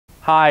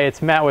Hi,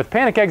 it's Matt with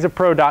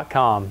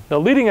PanicExitPro.com, the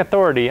leading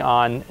authority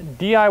on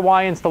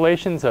DIY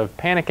installations of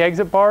panic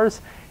exit bars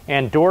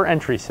and door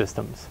entry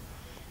systems.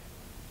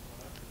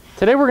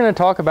 Today we're going to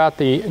talk about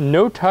the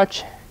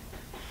no-touch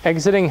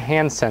exiting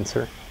hand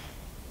sensor.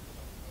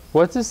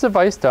 What this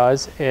device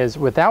does is,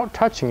 without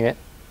touching it,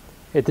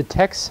 it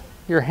detects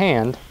your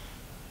hand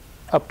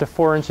up to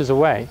 4 inches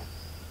away.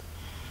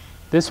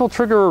 This will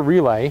trigger a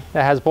relay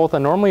that has both a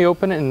normally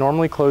open and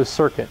normally closed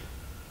circuit.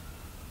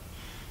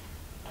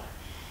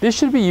 This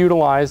should be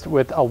utilized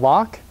with a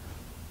lock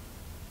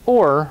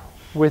or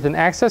with an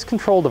access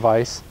control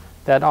device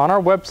that on our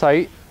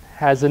website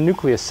has a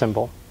nucleus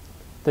symbol.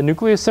 The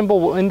nucleus symbol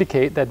will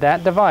indicate that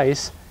that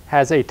device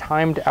has a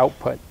timed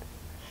output.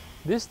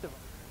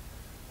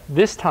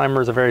 This timer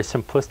is a very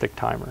simplistic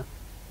timer.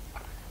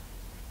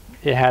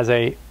 It has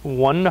a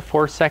 1 to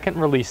 4 second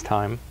release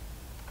time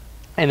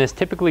and is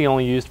typically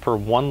only used for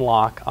one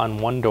lock on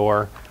one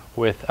door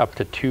with up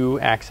to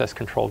 2 access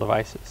control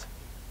devices.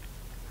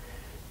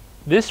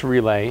 This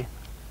relay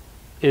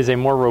is a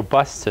more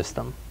robust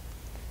system.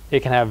 It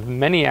can have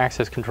many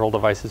access control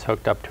devices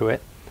hooked up to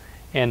it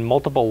and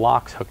multiple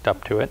locks hooked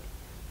up to it.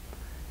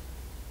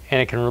 And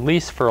it can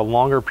release for a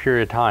longer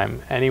period of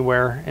time,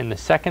 anywhere in the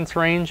seconds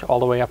range all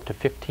the way up to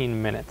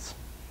 15 minutes.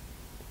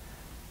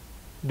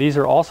 These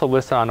are also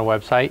listed on the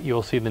website.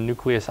 You'll see the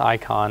nucleus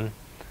icon.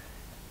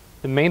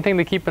 The main thing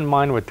to keep in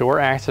mind with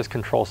door access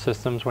control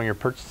systems when you're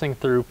purchasing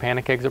through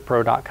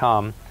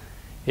PanicExitPro.com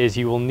is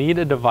you will need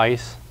a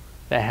device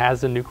that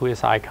has the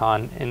nucleus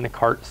icon in the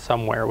cart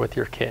somewhere with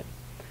your kit.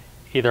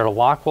 Either a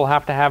lock will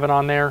have to have it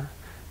on there,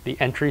 the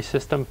entry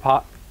system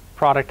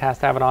product has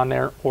to have it on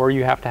there, or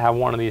you have to have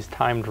one of these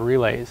timed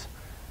relays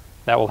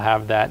that will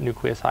have that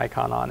nucleus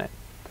icon on it.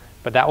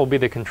 But that will be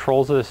the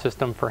controls of the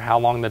system for how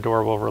long the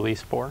door will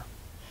release for.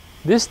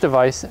 This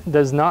device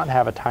does not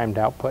have a timed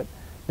output.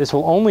 This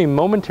will only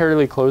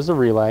momentarily close the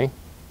relay,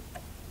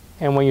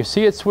 and when you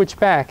see it switch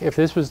back, if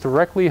this was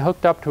directly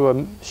hooked up to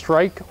a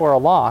strike or a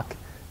lock,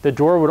 the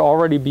door would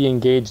already be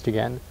engaged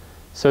again.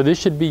 So this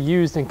should be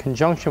used in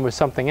conjunction with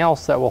something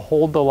else that will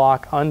hold the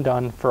lock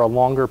undone for a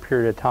longer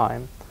period of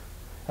time.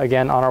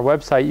 Again, on our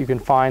website you can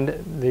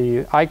find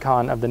the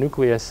icon of the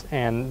nucleus,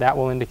 and that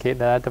will indicate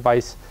that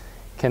device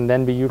can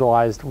then be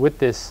utilized with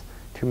this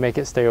to make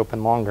it stay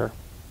open longer.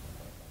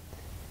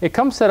 It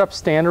comes set up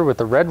standard with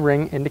the red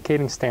ring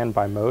indicating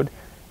standby mode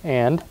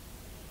and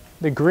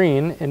the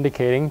green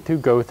indicating to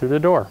go through the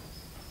door.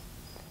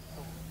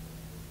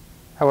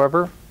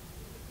 However,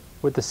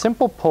 with the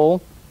simple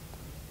pull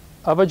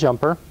of a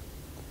jumper,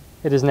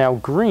 it is now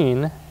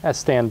green at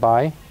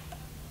standby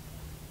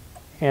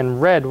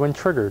and red when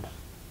triggered.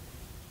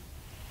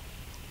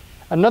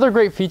 Another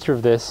great feature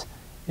of this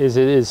is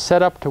it is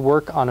set up to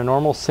work on a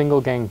normal single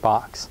gang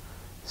box.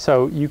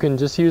 So you can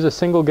just use a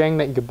single gang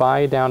that you could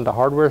buy down to a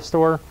hardware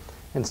store,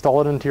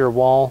 install it into your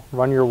wall,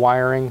 run your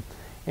wiring,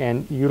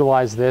 and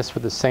utilize this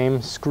with the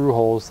same screw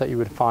holes that you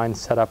would find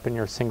set up in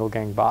your single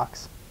gang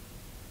box.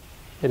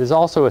 It is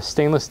also a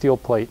stainless steel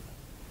plate.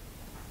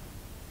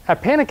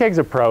 At Panic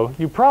Exit Pro,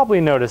 you probably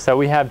noticed that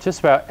we have just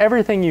about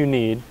everything you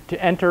need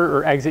to enter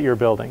or exit your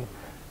building.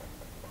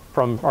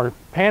 From our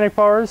panic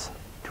bars,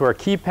 to our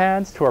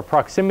keypads, to our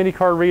proximity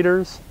card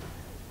readers,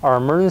 our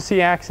emergency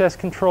access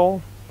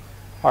control,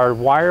 our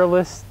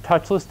wireless,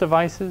 touchless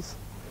devices,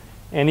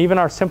 and even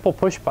our simple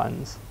push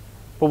buttons.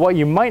 But what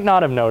you might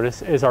not have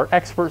noticed is our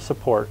expert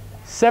support.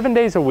 7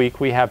 days a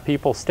week we have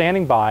people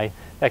standing by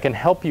that can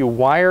help you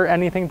wire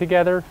anything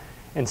together,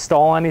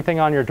 install anything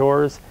on your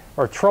doors,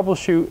 or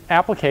troubleshoot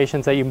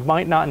applications that you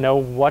might not know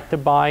what to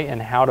buy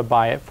and how to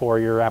buy it for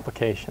your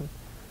application.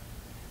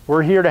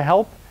 We're here to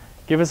help.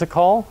 Give us a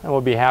call and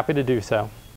we'll be happy to do so.